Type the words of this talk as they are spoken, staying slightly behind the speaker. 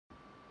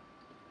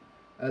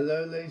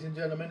Hello ladies and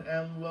gentlemen,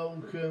 and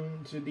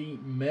welcome to the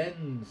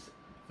men's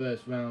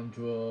first round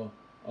draw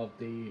of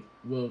the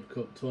World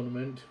Cup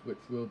tournament, which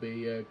will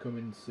be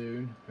coming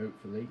soon,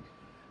 hopefully.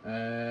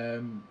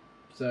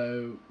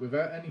 So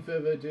without any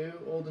further ado,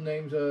 all the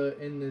names are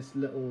in this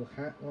little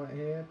hat right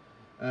here.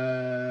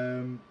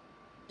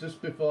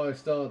 Just before I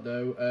start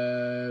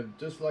though,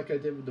 just like I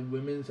did with the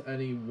women's,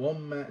 only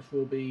one match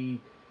will be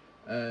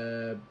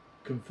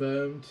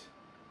confirmed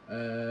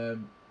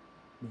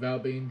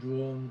without being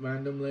drawn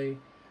randomly.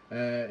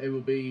 It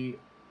will be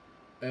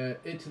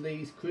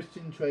Italy's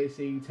Christian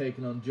Tracy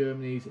taking on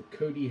Germany's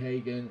Cody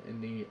Hagen in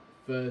the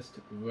first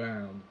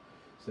round.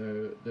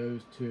 So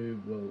those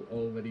two will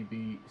already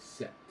be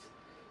set.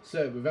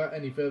 So without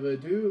any further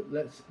ado,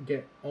 let's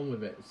get on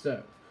with it.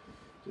 So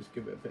just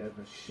give it a bit of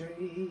a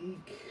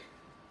shake.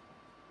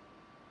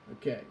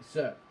 Okay,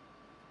 so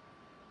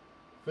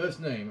first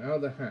name out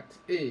of the hat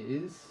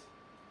is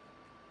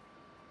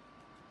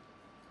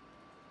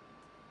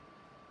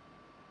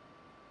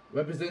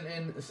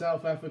representing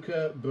South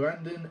Africa,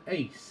 Brandon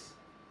Ace.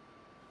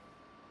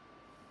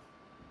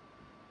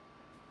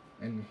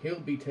 And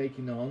he'll be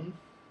taking on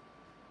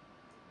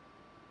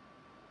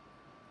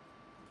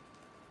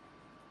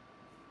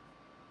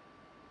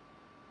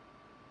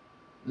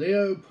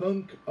Leo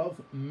Punk of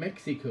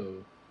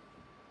Mexico.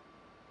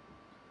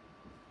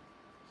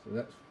 So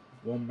that's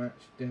one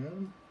match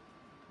down.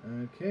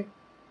 Okay.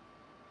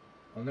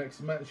 Our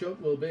next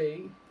matchup will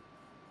be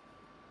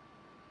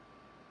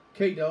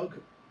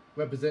K-Dog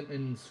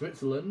representing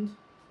Switzerland,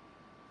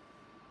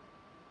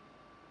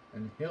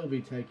 and he'll be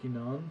taking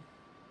on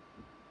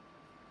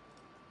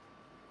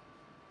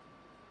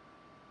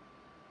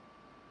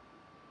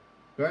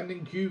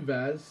Brandon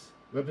Cuvaz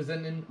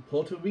representing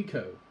Puerto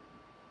Rico.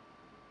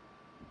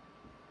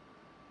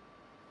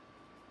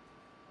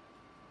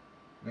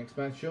 Next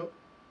matchup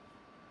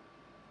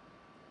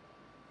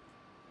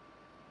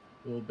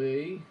will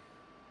be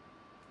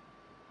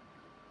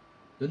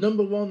the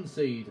number 1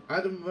 seed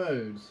Adam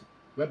Rhodes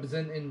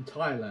representing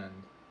Thailand.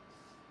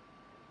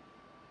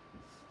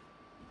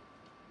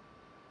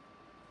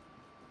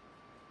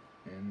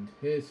 And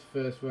his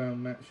first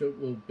round matchup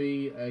will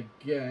be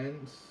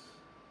against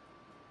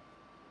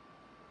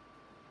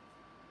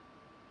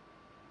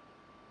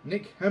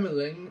Nick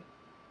Hemmerling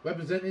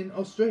representing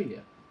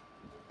Australia.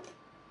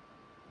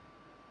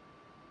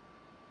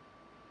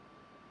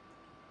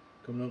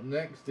 Coming up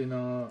next in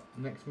our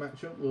next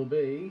matchup will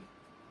be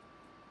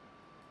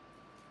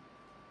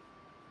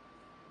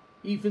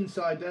Ethan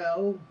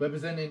Seidel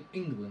representing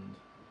England,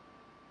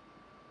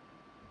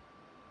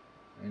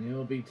 and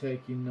he'll be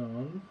taking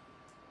on,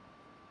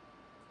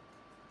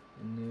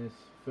 in this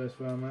first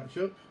round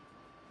matchup,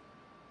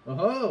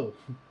 oh,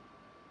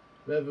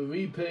 we have a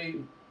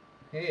replay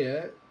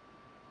here,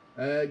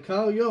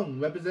 Carl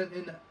Young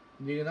representing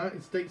the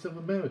United States of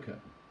America.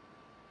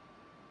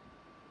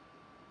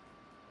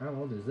 How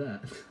odd is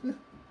that?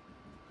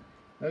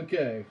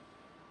 Okay.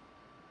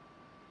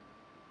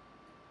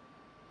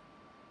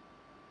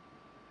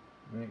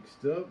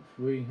 Next up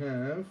we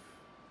have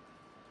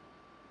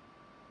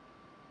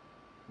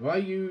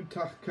Ryu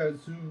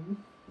Takazu,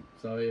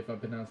 sorry if I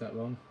pronounced that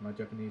wrong, my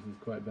Japanese is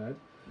quite bad,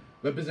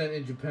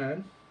 representing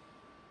Japan,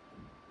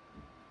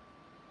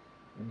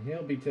 and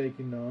he'll be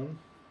taking on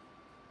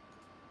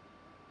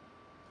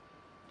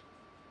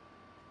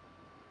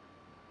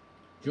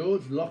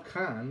George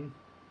Lokhan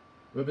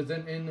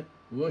representing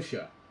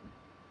Russia.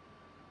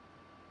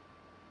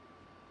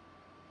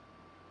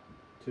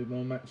 2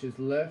 more matches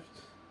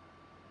left.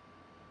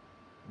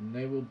 And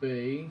they will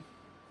be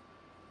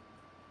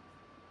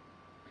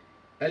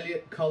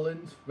Elliot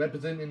Collins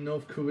representing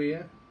North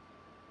Korea,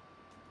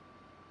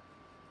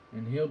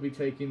 and he'll be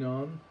taking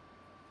on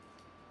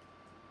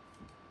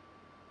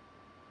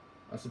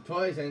a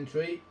surprise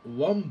entry,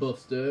 Ron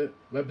Buster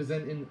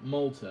representing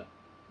Malta.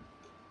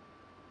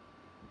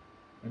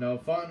 And our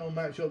final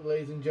matchup,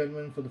 ladies and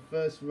gentlemen, for the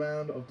first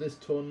round of this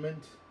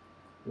tournament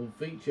will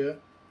feature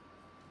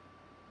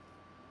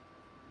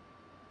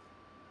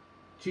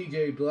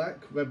TJ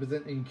Black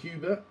representing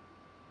Cuba,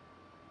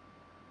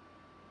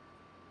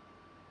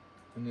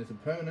 and his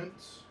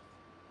opponents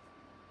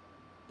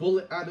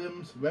Bullet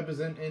Adams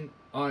representing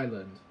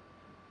Ireland.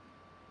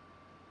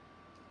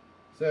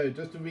 So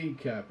just to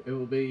recap, it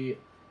will be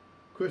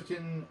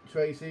Christian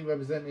Tracy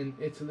representing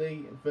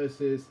Italy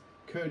versus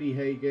Cody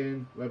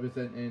Hagen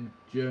representing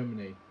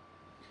Germany.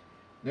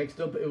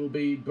 Next up it will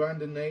be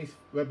Brandon Ace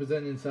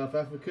representing South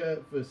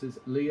Africa versus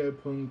Leo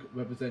Punk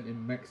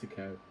representing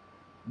Mexico.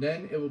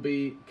 Then it will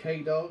be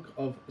K-Dog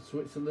of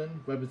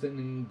Switzerland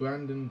representing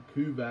Brandon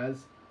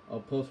Cuvaz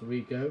of Puerto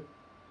Rico.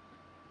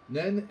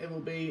 Then it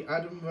will be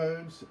Adam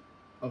Rhodes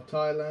of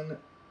Thailand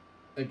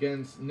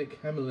against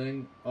Nick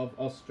Hemmerling of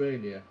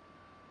Australia.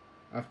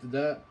 After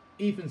that,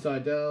 Ethan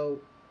Seidel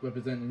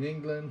representing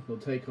England will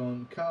take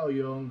on Carl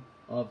Young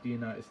of the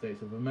United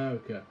States of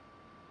America.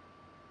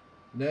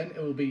 Then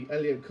it will be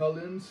Elliot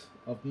Collins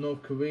of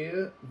North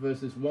Korea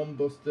versus Ron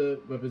Buster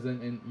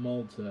representing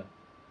Malta.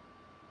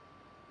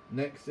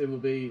 Next it will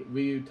be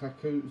Ryu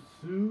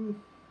Takusu,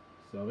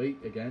 sorry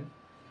again,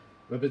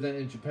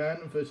 representing Japan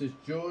versus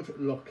George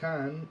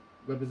Lokan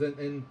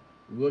representing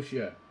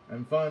Russia.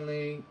 And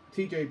finally,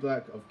 TJ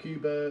Black of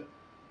Cuba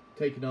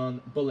taking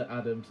on Bullet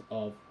Adams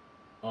of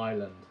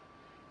Ireland.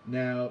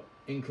 Now,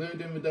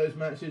 including with those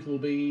matches will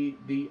be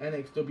the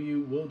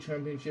NXW World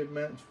Championship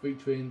match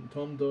featuring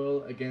Tom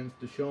Doyle against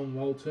Deshaun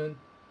Walton,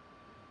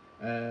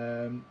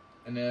 and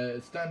a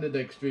standard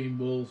Extreme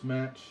Rules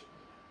match.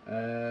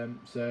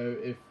 So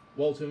if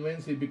Walton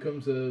wins, he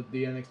becomes the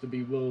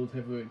NXW World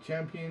Heavyweight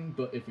Champion,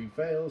 but if he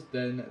fails,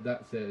 then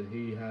that's it.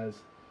 He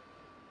has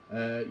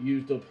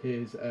used up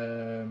his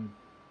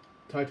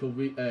title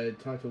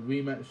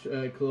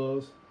rematch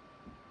clause,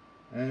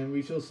 and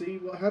we shall see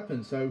what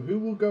happens. So who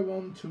will go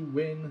on to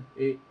win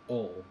it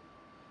all?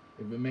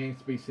 It remains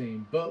to be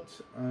seen.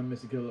 But I'm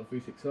Mr. Killer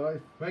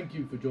 365. Thank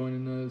you for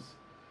joining us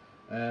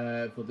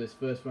for this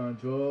first round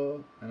draw,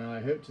 and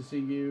I hope to see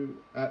you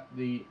at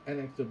the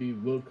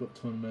NXW World Cup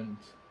tournament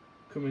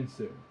coming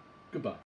soon. Goodbye.